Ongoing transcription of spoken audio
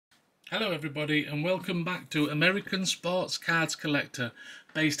Hello everybody and welcome back to American Sports Cards Collector,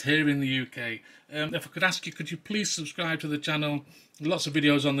 based here in the UK. If I could ask you, could you please subscribe to the channel? Lots of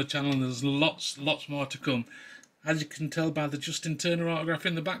videos on the channel and there's lots more to come. As you can tell by the Justin Turner autograph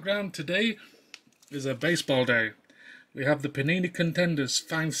in the background, today is a baseball day. We have the Panini Contenders,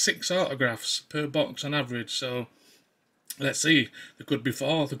 find 6 autographs per box on average, so let's see, there could be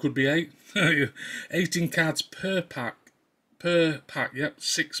 4, there could be 8. 18 cards per pack. Yep,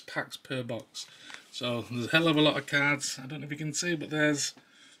 6 packs per box. So there's a hell of a lot of cards. I don't know if you can see, but there's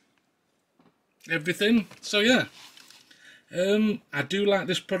everything. So yeah, I do like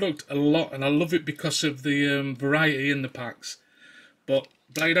this product a lot, and I love it because of the variety in the packs. But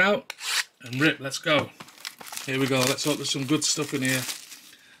blade out and rip. Let's go. Here we go. Let's hope there's some good stuff in here.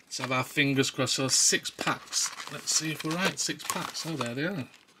 Let's have our fingers crossed. So 6 packs. Let's see if we're right. 6 packs. Oh, there they are.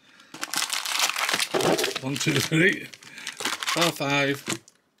 1, 2, 3. 4, 5.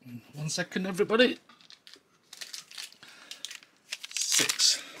 1 second, everybody.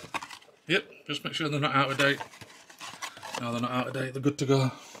 6. Yep, just make sure they're not out of date. No, they're not out of date. They're good to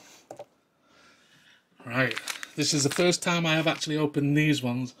go. Right, this is the first time I have actually opened these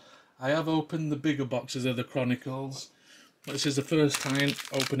ones. I have opened the bigger boxes of the Chronicles, but this is the first time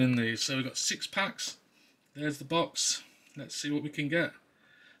opening these. So we've got 6 packs. There's the box. Let's see what we can get.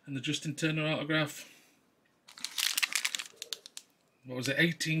 And the Justin Turner autograph. What was it?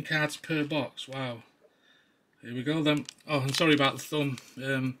 18 cards per box. Wow. Here we go then. Oh, I'm sorry about the thumb.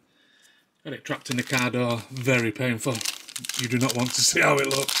 Got it trapped in the card door. Very painful. You do not want to see how it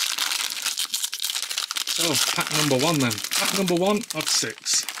looks. So, pack number 1 then. Pack number 1 of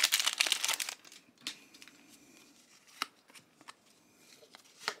 6.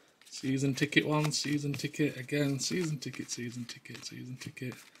 Season ticket 1, season ticket again, season ticket, season ticket, season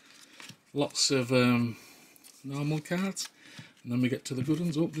ticket. Lots of normal cards. And then we get to the good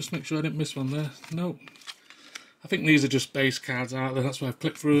ones. Oh, just make sure I didn't miss one there. No. I think these are just base cards out there. That's why I've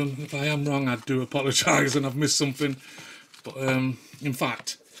clicked through them. If I am wrong, I do apologise and I've missed something. But in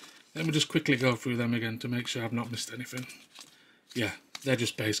fact, let me just quickly go through them again to make sure I've not missed anything. Yeah, they're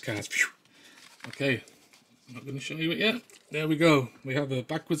just base cards. Phew. Okay, I'm not going to show you it yet. There we go. We have a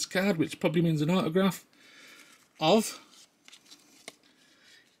backwards card, which probably means an autograph of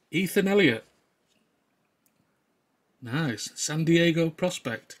Ethan Elliott. Nice. San Diego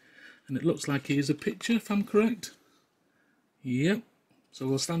prospect. And it looks like he is a pitcher, if I'm correct. Yep. So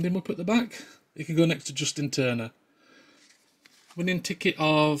we'll stand him up at the back. He can go next to Justin Turner. Winning ticket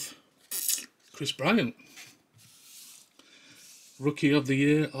of Chris Bryant. Rookie of the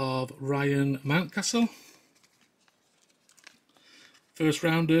Year of Ryan Mountcastle. First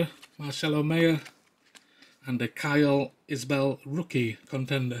rounder, Marcelo Mayer. And a Kyle Isbell rookie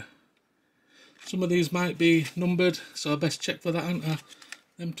contender. Some of these might be numbered, so I best check for that, aren't I?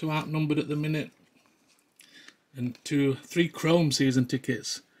 Them 2 outnumbered at the minute. And 3 Chrome season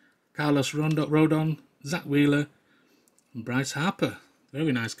tickets. Carlos Rodon, Zach Wheeler, and Bryce Harper.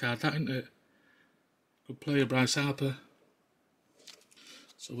 Very nice card, that, isn't it? Good player, Bryce Harper.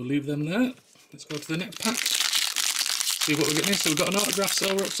 So we'll leave them there. Let's go to the next pack. See what we're getting. So we've got an autograph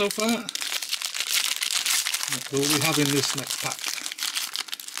so far. What will we have in this next pack?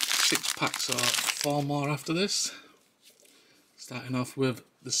 6 packs or 4 more after this. Starting off with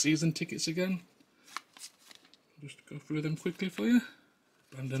the season tickets again. Just go through them quickly for you.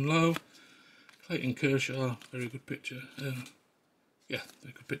 Brandon Lowe, Clayton Kershaw, very good picture. Yeah,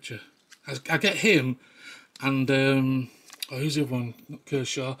 very good picture. I get him and oh, who's the other one? Not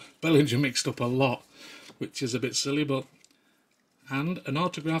Kershaw. Bellinger mixed up a lot, which is a bit silly, but and an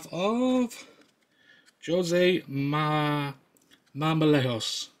autograph of Jose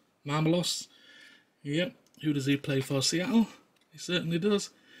Marmoleos. Yep. Who does he play for? Seattle? He certainly does.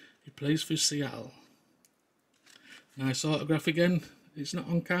 He plays for Seattle. Nice autograph again. It's not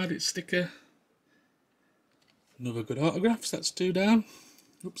on card, it's sticker. Another good autograph. So that's 2 down.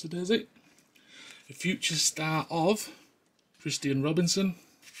 Oops, it is it. A future star of Christian Robinson.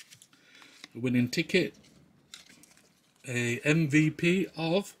 A winning ticket. A MVP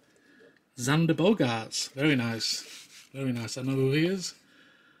of Xander Bogaerts. Very nice. Very nice. I know who he is.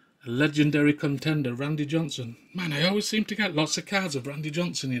 A legendary contender, Randy Johnson. Man, I always seem to get lots of cards of Randy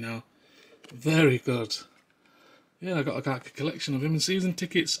Johnson, you know. Very good. Yeah, I got a collection of him. And season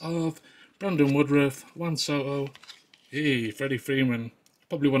tickets of Brandon Woodruff, Juan Soto. Hey, Freddie Freeman.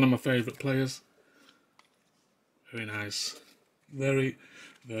 Probably one of my favourite players. Very nice. Very,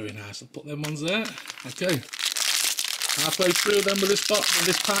 very nice. I'll put them ones there. Okay. Halfway through then with this box, with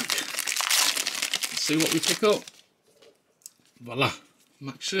this pack. Let's see what we pick up. Voila.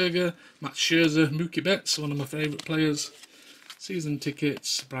 Max Scherzer, Mookie Betts, one of my favourite players. Season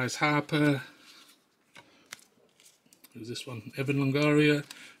tickets, Bryce Harper. Who's this one? Evan Longoria,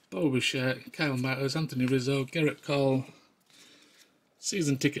 Bo Bichette, Kyle Matters, Anthony Rizzo, Garrett Cole.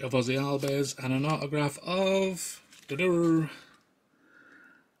 Season ticket of Ozzy Alves and an autograph of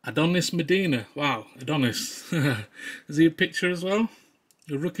Adonis Medina. Wow, Adonis. Is he a picture as well?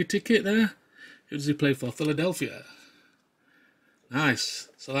 A rookie ticket there. Who does he play for? Philadelphia. Nice.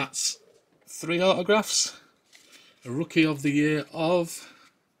 So that's 3 autographs. A rookie of the year of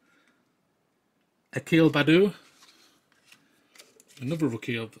Akil Badu. Another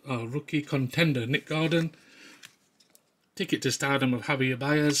rookie contender, Nick Gordon. Ticket to Stardom of Javier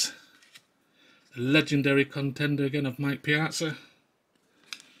Baez. A legendary contender again of Mike Piazza.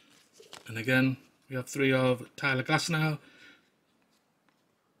 And again, we have 3 of Tyler Glasnow,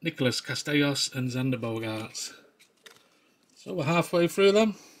 Nicholas Castellanos and Xander Bogaerts. So we're halfway through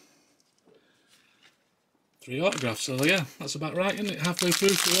them. 3 autographs, so yeah, that's about right, isn't it? Halfway through,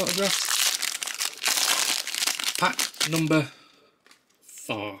 3 autographs. Pack number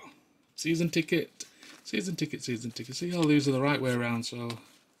 4. Season ticket, season ticket, season ticket. See, all these are the right way around, so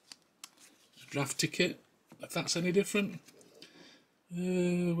draft ticket, if that's any different.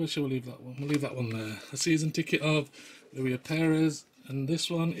 Where shall we leave that one? We'll leave that one there. A season ticket of Luis Perez, and this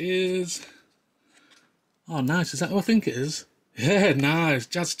one is... Oh, nice. Is that who I think it is? Yeah, nice.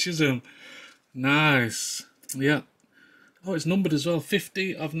 Jazz Chisholm. Nice. Yeah. Oh, it's numbered as well.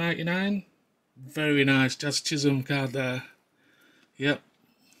 50 of 99. Very nice. Jazz Chisholm card there. Yep.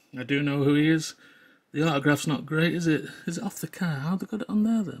 I do know who he is. The autograph's not great, is it? Is it off the card? How have they got it on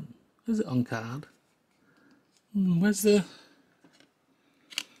there then? Is it on card? Where's the...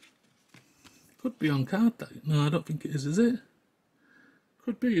 Could be on card. That. No, I don't think it is it?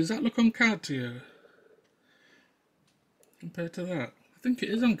 Could be. Does that look on card to you? Compared to that? I think it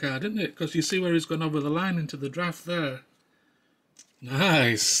is on card, isn't it? Because you see where he's gone over the line into the draft there.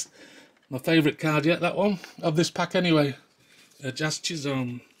 Nice. My favourite card yet, that one. Of this pack anyway. Jazz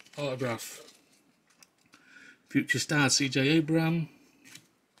Chisholm autograph. Future star CJ Abraham.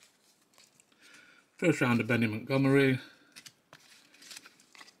 First rounder Benny Montgomery.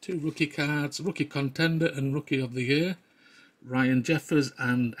 2 rookie cards. Rookie contender and rookie of the year. Ryan Jeffers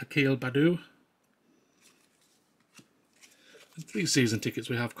and Akil Badu. And 3 season tickets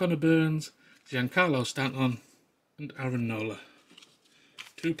we have Connor Burns, Giancarlo Stanton and Aaron Nola.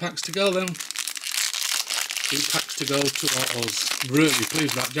 2 packs to go then. 2 packs to go to autos. Really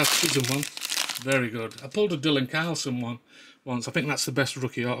pleased with that Jazz Chisholm one. Very good. I pulled a Dylan Carlson one once. I think that's the best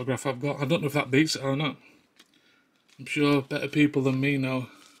rookie autograph I've got. I don't know if that beats it or not. I'm sure better people than me know.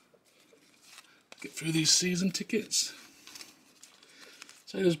 Get through these season tickets.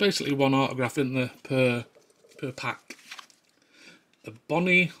 So there's basically 1 autograph in there per pack. A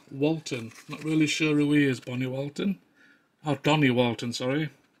Bonnie Walton. Not really sure who he is, Bonnie Walton. Oh, Donnie Walton, sorry.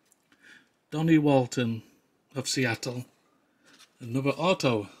 Donnie Walton of Seattle. Another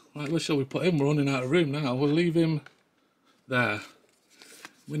auto. Right, where shall we put him? We're running out of room now. We'll leave him there.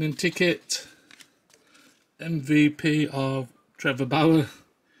 Winning ticket. MVP of Trevor Bauer,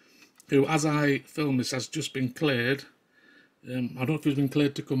 who, as I film this, has just been cleared. I don't know if he's been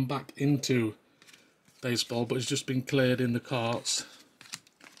cleared to come back into baseball, but he's just been cleared in the courts.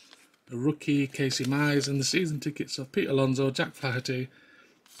 A rookie, Casey Mize, and the season tickets of Pete Alonso, Jack Flaherty,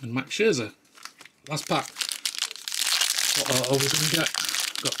 and Max Scherzer. Last pack. What are we going to get?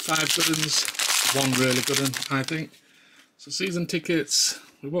 Got 5 good ones, 1 really good one, I think. So season tickets,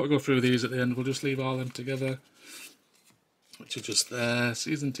 we won't go through these at the end, we'll just leave all them together, which are just there.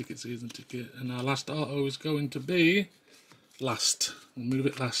 Season ticket, and our last auto is going to be last. We'll move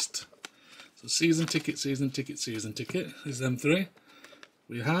it last. So season ticket, is them 3.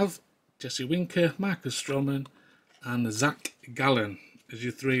 We have Jesse Winker, Marcus Stroman, and Zach Gallen as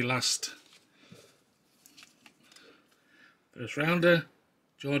your 3 last. First rounder,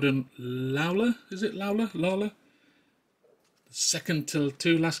 Jordan Lawler, is it Lawler? Second till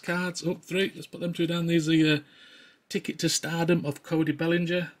 2 last cards. Oh, 3. Let's put them 2 down. These are your ticket to stardom of Cody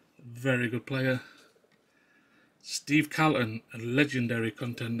Bellinger. Very good player. Steve Carlton, a legendary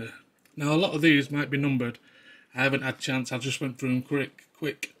contender. Now, a lot of these might be numbered. I haven't had a chance. I just went through them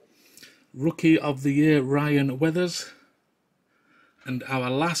quick. Rookie of the year, Ryan Weathers. And our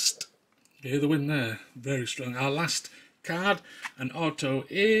last, you hear the win there? Very strong. Our last card and auto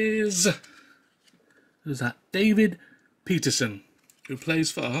is... Who's that? David Peterson, who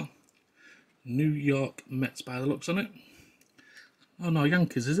plays for New York Mets by the looks on it. Oh no,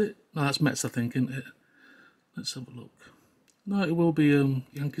 Yankees, is it? No, that's Mets, I think, isn't it? Let's have a look. No, it will be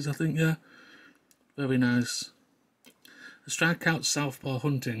Yankees, I think, yeah. Very nice. A strikeout southpaw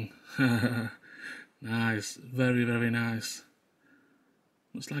hunting. Nice, very nice.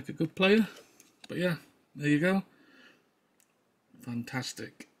 Looks like a good player. But yeah, there you go.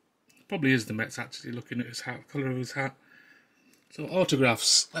 Fantastic. Probably is the Mets actually, looking at his hat, colour of his hat. So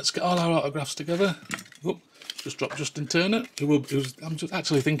autographs. Let's get all our autographs together. Oop, just dropped Justin Turner. I'm just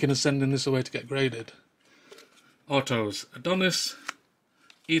actually thinking of sending this away to get graded. Autos. Adonis,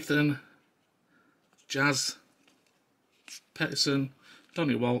 Ethan, Jazz, Peterson,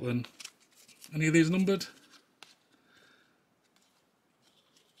 Tony Walton. Any of these numbered?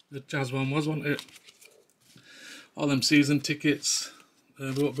 The Jazz one was, wasn't it? All them season tickets.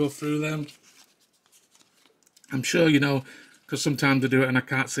 We won't go through them. I'm sure you know, because sometimes they do it and I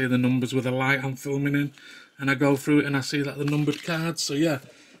can't see the numbers with the light I'm filming in, and I go through it and I see that the numbered cards. So yeah,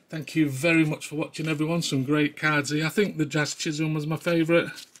 thank you very much for watching, everyone. Some great cards here. I think the Jazz Chisholm was my favourite.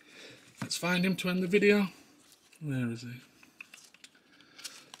 Let's find him to end the video. Where is he?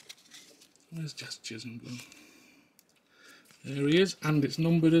 Where's Jazz Chisholm gone? There he is, and it's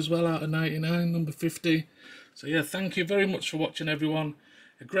numbered as well, out of 99, number 50. So yeah, thank you very much for watching, everyone.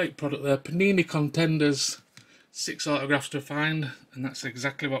 A great product there. Panini Contenders, 6 autographs to find, and that's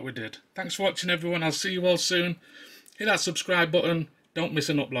exactly what we did. Thanks for watching, everyone. I'll see you all soon. Hit that subscribe button. Don't miss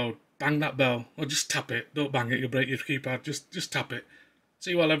an upload. Bang that bell, or just tap it. Don't bang it, you'll break your keypad. Just tap it.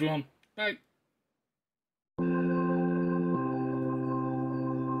 See you all, everyone. Bye.